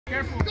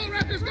careful. Go,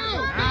 Raptors,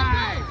 go!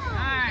 Nice,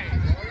 nice.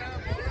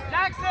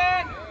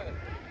 Jackson!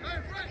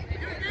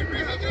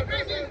 Get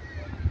crazy!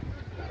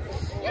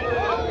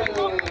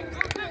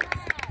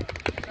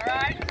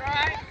 Alright,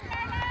 alright.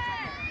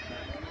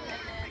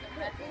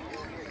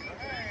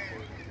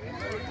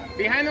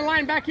 Behind the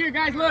line, back here,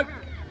 guys, look.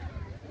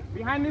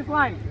 Behind this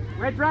line.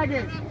 Red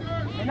Dragon.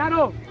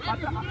 Genaro,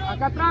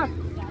 acá atrás.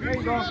 There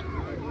you go.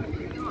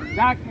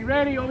 Zach, you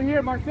ready? Over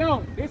here,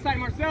 Marcel. This side,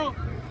 Marcel.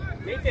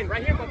 Nathan,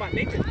 right here, Papa.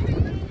 Nathan.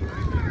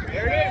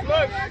 There it is,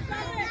 look.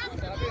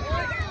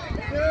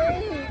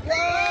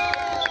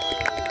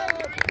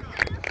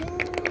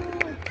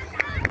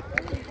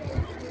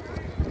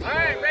 All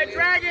right, Red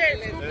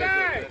Dragon.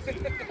 Super.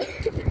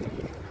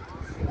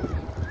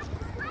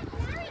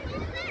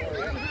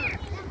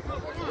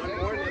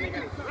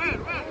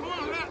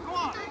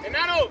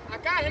 Genaro,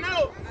 acá,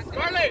 Genaro.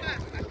 Scarlett.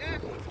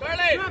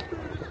 Scarlett.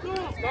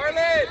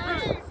 Scarlett.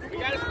 We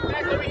got to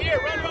back over here.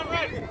 Run, run,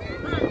 run.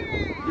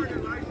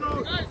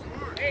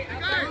 Hey,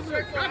 outside the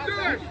circle.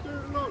 Raptors!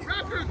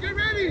 Raptors, get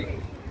ready!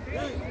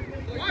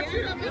 Watch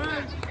it up.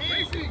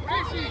 Racing,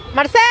 racing.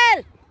 Marcel!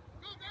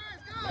 Go, guys,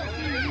 go!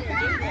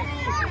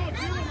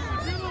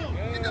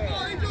 Get the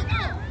ball, Angel, go!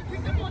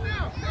 Get the ball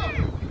now, go!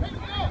 Let's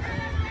go!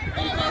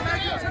 Go, go,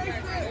 go!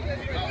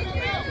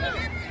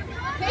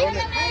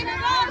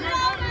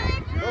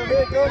 Go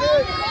ahead, go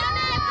ahead.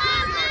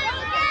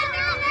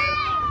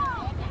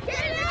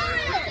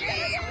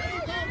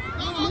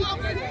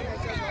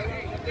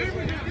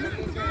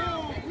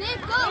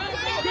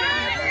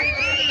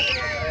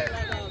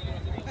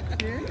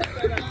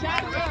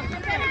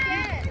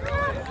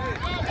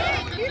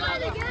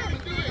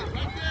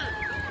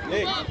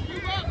 Nick.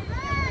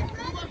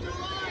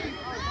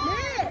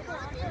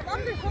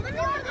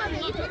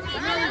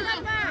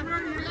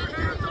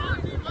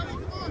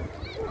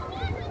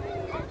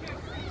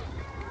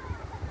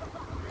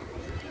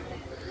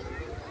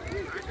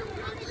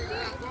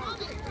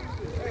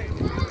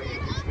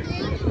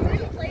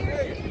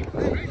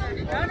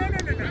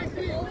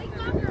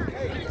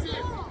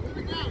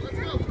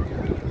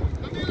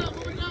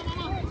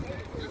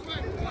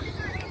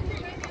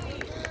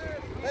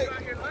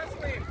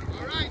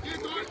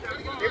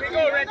 Here we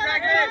go, Red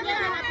Dragon.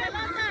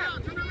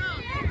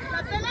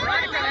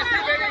 Veronica, that's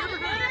it, baby.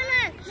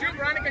 Shoot,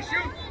 Veronica,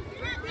 shoot.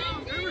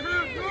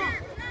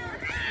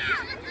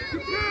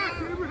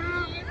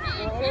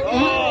 Oh.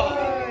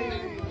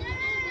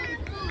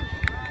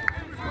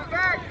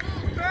 Back,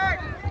 back.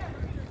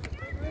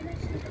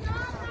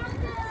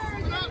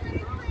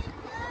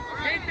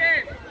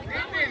 Nathan,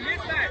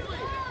 this side.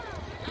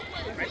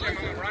 Right there,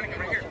 Mama. Veronica,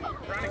 right here.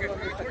 Veronica,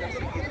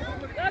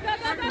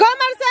 Go,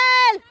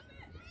 Marcel!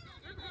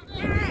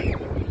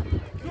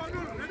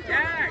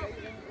 Jack.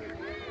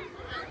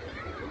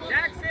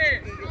 Jackson.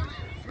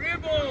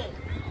 Dribble.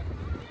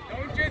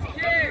 Don't just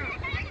kick.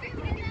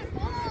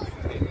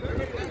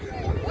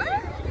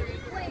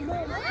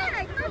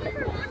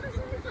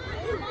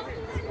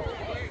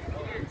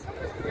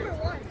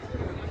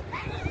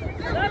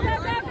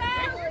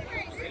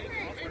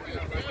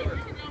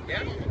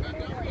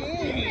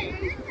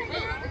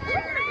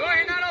 Go,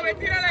 Genaro, ve,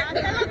 tírale.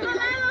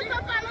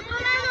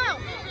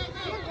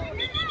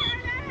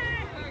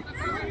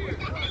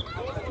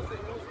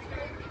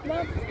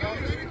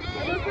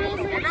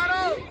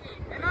 Genaro,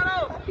 Genaro,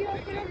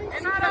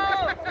 Genaro.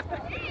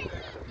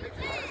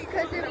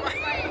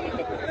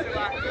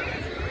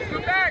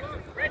 Scoot back,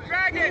 Red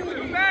Dragon,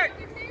 scoot back.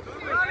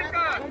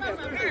 Veronica,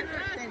 scoot back.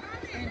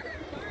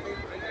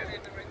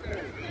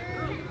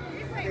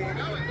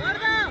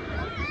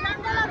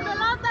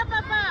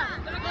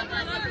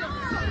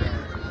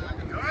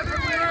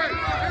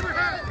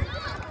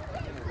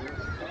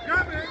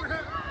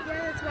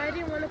 That's why I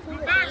didn't want to pull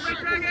it. Back, Red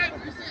Dragon.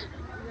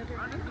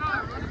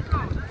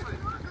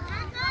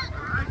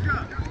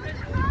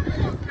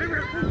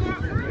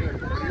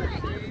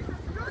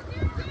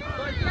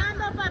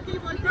 Volteando, papi,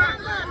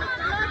 volteando. La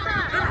pelota.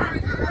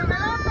 La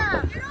pelota.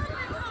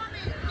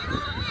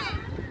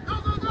 Go,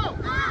 go, go!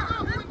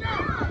 Go, go, go!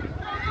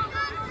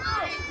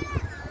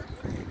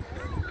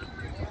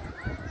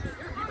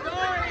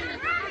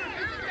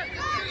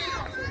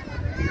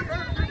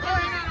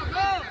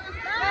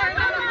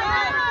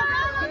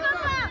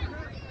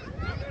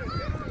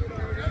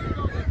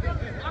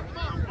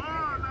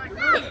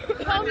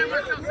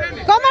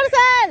 Go,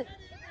 Marcel!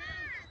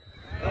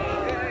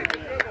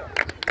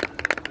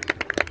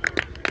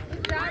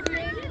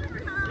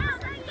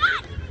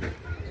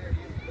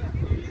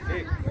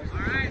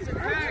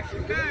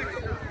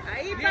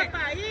 Ahí,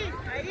 papá, ahí.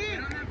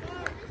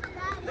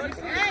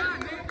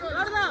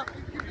 Gordo,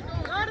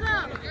 gordo,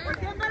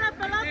 volteando la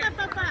pelota,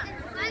 papá.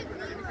 A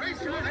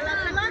la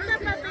pelota,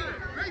 papi.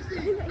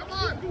 Come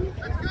on,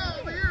 let's go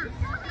over here.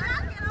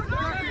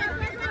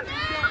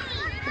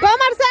 Go,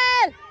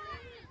 Marcel!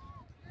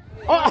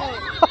 Oh.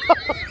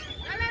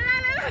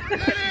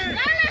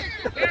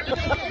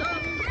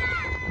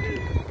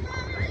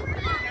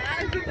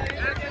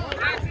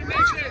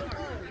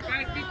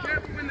 Guys, be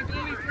careful when the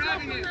goalie's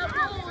grabbing it.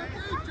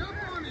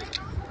 Jump on it.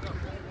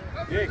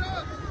 Nick.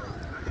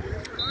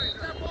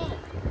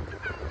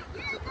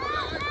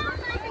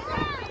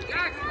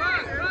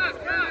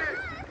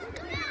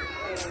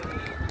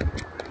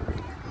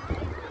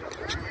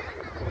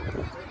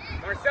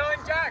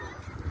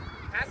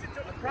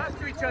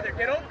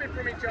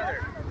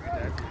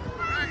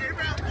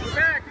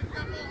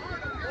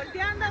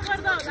 Volteando,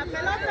 gordo, la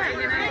pelota.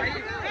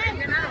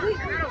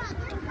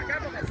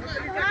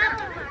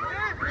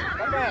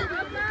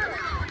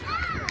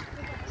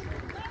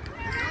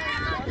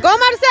 ¡Go,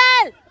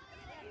 Marcel!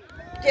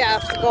 ¡Qué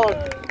asco!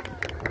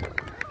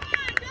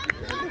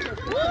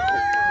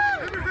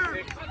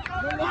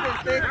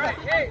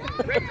 Hey,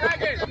 red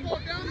dragon.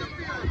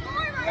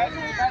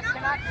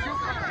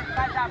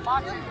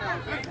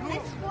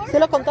 ¿Se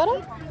lo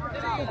contaron?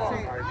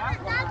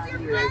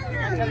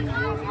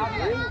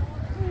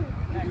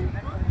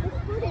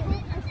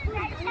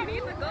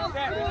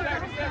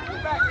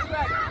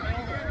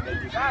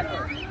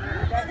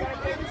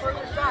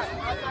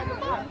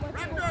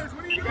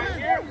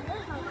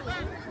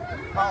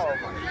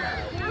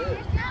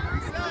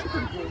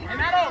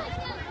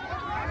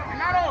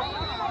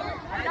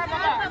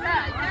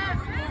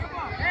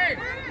 Hey,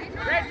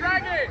 red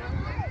dragon.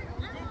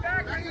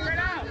 Move back and get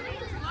out.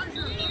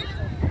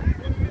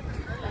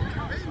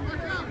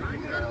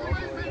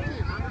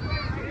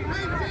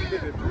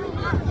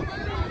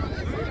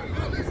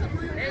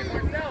 Hey,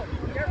 Marcel,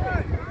 careful.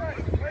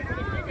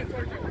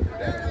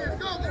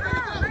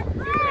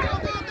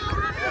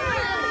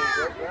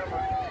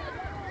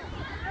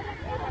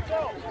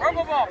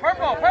 Purple ball,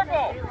 purple,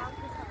 purple.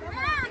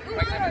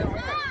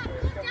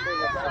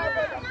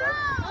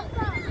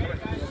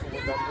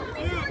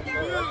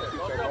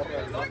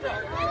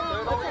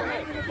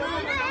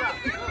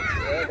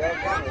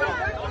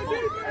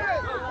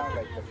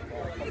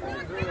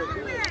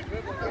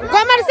 ¡Go,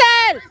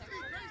 Marcel!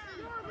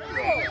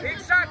 Big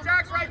shot,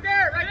 Jax, right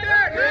there, right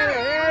there.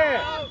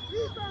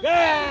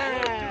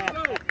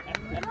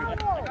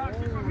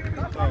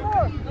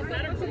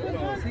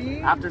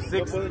 After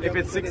 6, if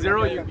it's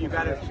 6-0, you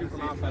gotta shoot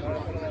from outside.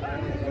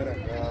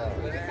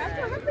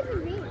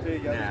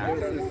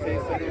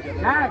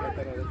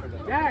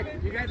 Jack,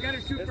 you guys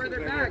gotta shoot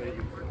further back. You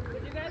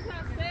guys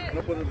have 6.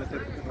 Go, go, go, go,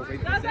 go.